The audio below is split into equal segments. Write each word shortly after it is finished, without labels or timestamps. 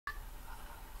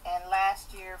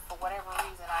last year, for whatever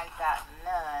reason, I got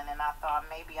none, and I thought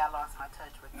maybe I lost my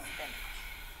touch with the spinach.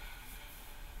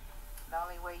 The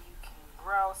only way you can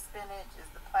grow spinach is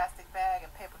the plastic bag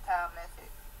and paper towel method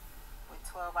with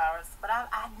 12 hours. But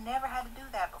I never had to do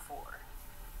that before.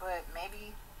 But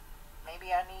maybe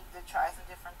I need to try some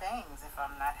different things if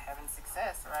I'm not having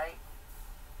success, right?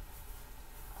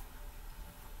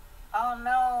 Oh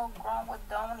no, grown with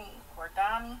Donnie or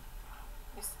Donnie.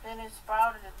 Your spinach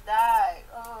sprouted and died.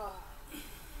 Oh.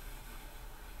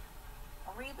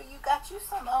 Reba, you got you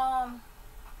some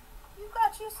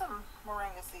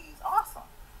moringa seeds. Awesome.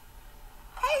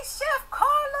 Hey Chef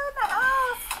Carla in the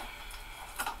house.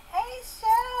 Hey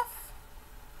Chef.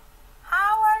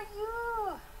 How are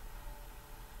you?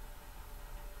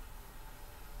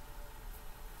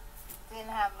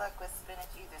 Didn't have luck with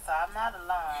spinach either, so I'm not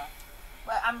alone.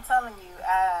 But I'm telling you,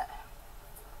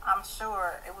 I'm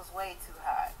sure it was way too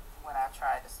hot when I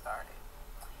tried to start it.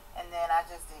 And then I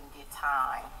just didn't get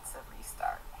time to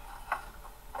restart.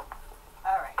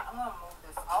 Alright, I'm going to move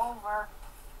this over.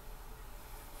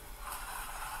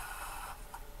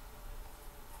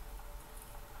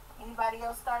 Anybody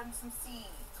else starting some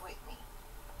seeds with me?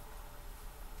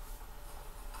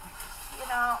 You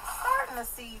know, starting the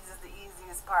seeds is the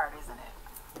easiest part, isn't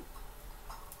it?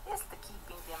 It's the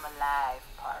keeping them alive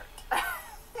part.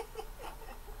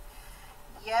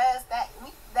 Yes, that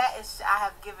is. I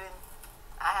have given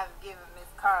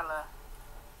Miss Carla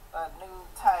a new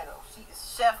title. She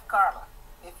is Chef Carla.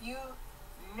 If you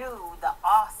knew the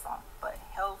awesome but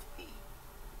healthy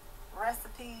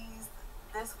recipes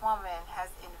this woman has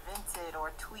invented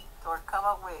or tweaked or come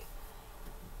up with,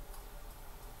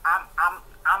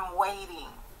 I'm waiting.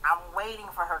 I'm waiting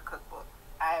for her cookbook.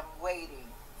 I am waiting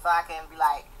so I can be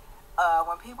like,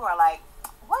 when people are like,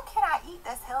 what can I eat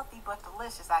that's healthy but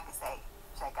delicious? I can say,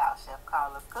 check out Chef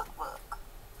Carla's cookbook.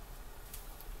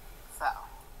 So,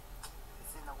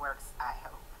 it's in the works, I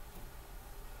hope.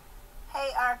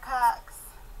 Hey, Arcox.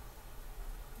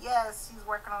 Yes, she's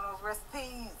working on those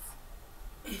recipes.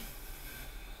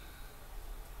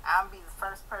 I'll be the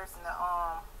first person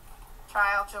to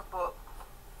try out your book.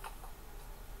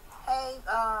 Hey,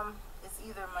 it's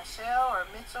either Michelle or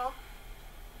Mitchell.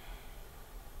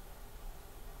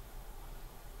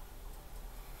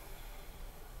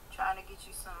 Trying to get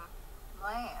you some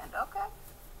land. Okay.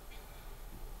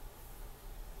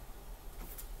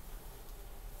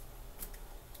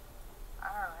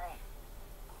 Alright.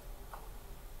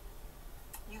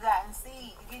 You gotten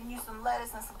seed. You're getting you some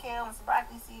lettuce and some kale and some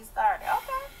broccoli seeds started.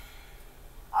 Okay.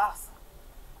 Awesome.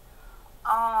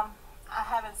 I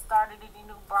haven't started any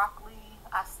new broccoli.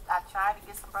 I tried to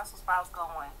get some Brussels sprouts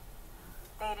going.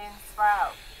 They didn't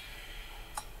sprout.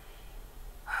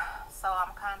 So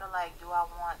I'm kind of like, do I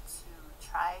want to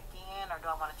try again or do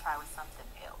I want to try with something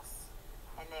else?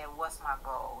 And then what's my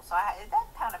goal? So that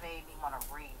kind of made me want to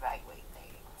reevaluate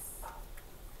things.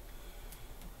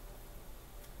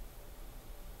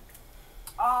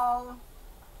 Oh,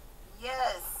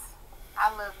 yes. I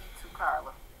love you too,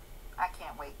 Carla. I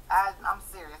can't wait. I'm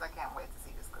serious. I can't wait to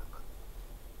see this cookbook.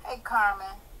 Hey,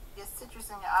 Carmen. Your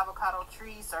citrus and your avocado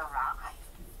trees survive.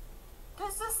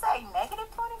 Does this say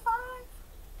negative 25?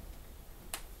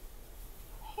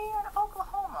 Here in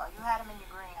Oklahoma, you had them in your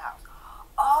greenhouse.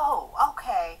 Oh,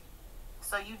 okay.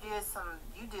 So you did some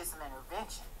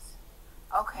interventions.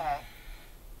 Okay.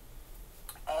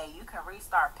 Hey, you can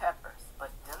restart peppers,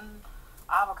 but them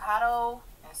avocado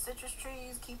and citrus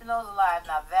trees, keeping those alive,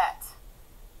 now that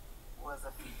was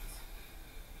a feat.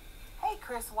 Hey,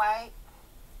 Chris White.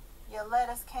 Your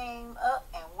lettuce came up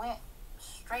and went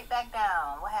straight back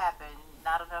down. What happened?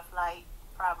 Not enough light,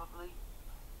 probably.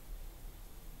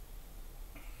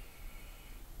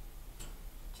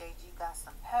 JG got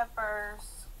some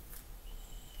peppers.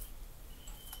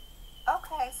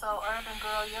 Okay, so Urban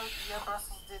Girl, your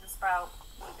Brussels didn't sprout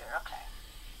either. Okay.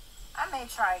 I may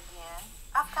try again.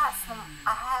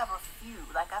 I have a few.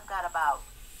 Like, I've got about,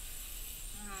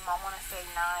 I want to say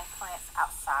 9 plants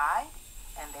outside,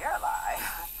 and they're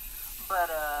alive. But,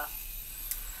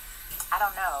 I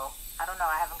don't know.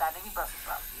 I haven't got any Brussels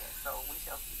sprouts yet, so we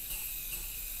shall see.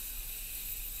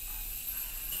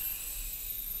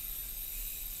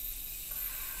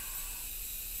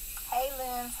 Hey,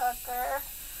 Lynn Tucker.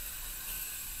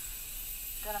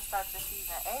 Gonna start the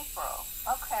season in April.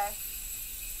 Okay.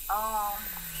 Oh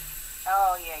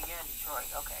yeah, you're in Detroit.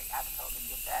 Okay, I can totally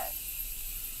get that.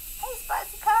 Hey,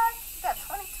 Spicy Kai, you got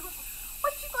 22.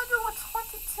 What you gonna do with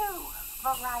 22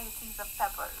 varieties of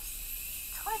peppers?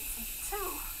 22.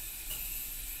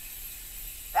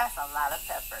 That's a lot of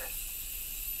peppers.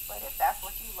 But if that's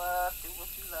what you love, do what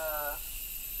you love.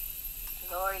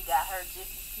 Lori got her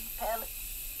Jiffy Pea pellet.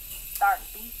 started.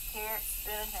 Beets, carrots,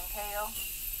 spinach, and kale.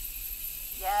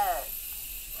 Yes.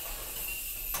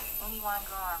 Anyone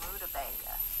growing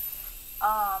rutabaga?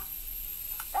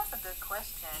 That's a good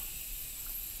question,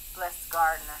 Blessed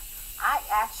Gardener. I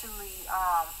actually,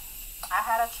 I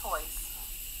had a choice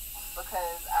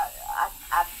because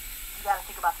you got to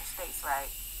think about the space,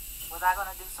 right? Was I going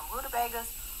to do some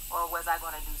rutabagas or was I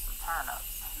going to do some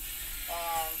turnips?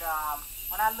 And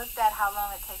when I looked at how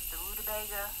long it takes to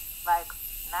rutabaga, like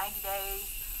 90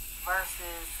 days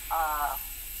versus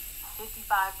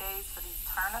 55 days for these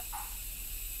turnips,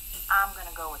 I'm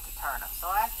going to go with the turnips. So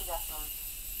I actually got some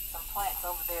plants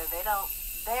over there.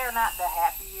 They're not the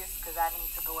happiest because I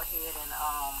need to go ahead and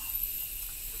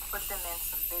put them in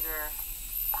some bigger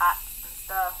pots and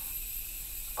stuff.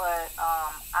 But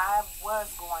I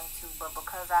was going to, but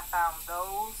because I found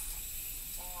those,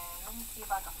 and let me see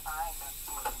if I can find them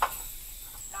for you.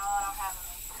 No, I don't have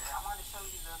them in here. I wanted to show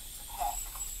you the pack.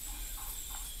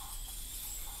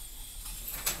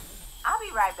 I'll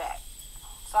be right back.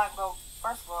 So I can go,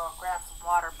 first of all, grab some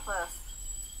water plus,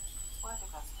 well, I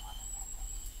think that's one in there.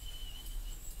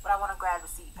 But I want to grab the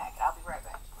seed packet. I'll be right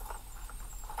back.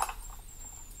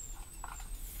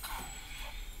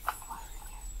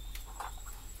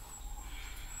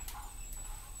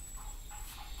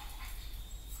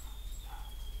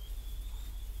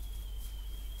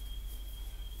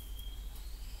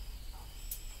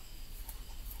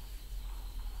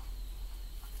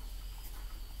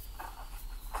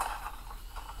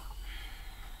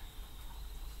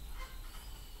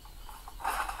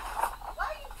 Why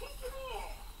are you peeking in?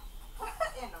 What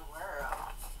in the world?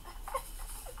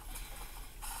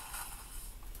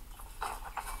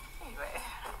 Anyway,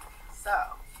 so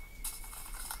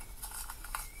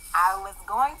I was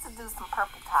going to do some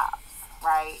purple tops,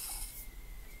 right?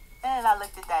 And I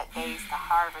looked at that days to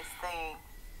harvest thing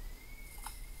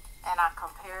and I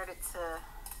compared it to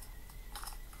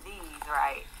these,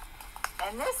 right?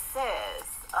 And this says,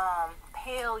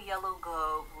 pale yellow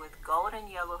globe with golden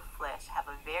yellow flesh have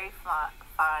a very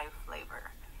fine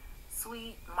flavor.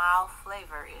 Sweet, mild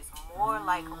flavor is more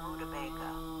like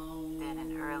rutabaga than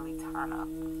an early turnip.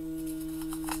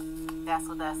 That's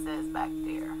what that says back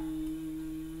there.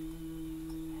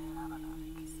 And I don't know if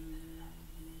you can see that.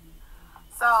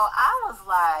 So I was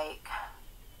like,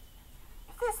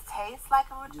 if this tastes like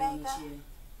a rutabaga,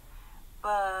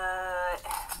 but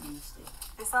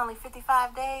it's only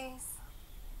 55 days,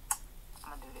 I'm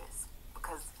gonna do this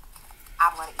because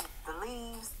I'm gonna eat the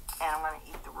leaves and I'm gonna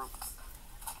eat the roots.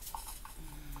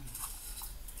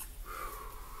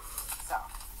 So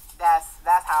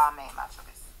that's how I made my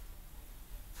choice.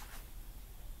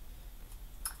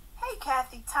 Hey,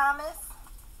 Kathy Thomas,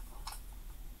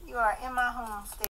 you are in my home state.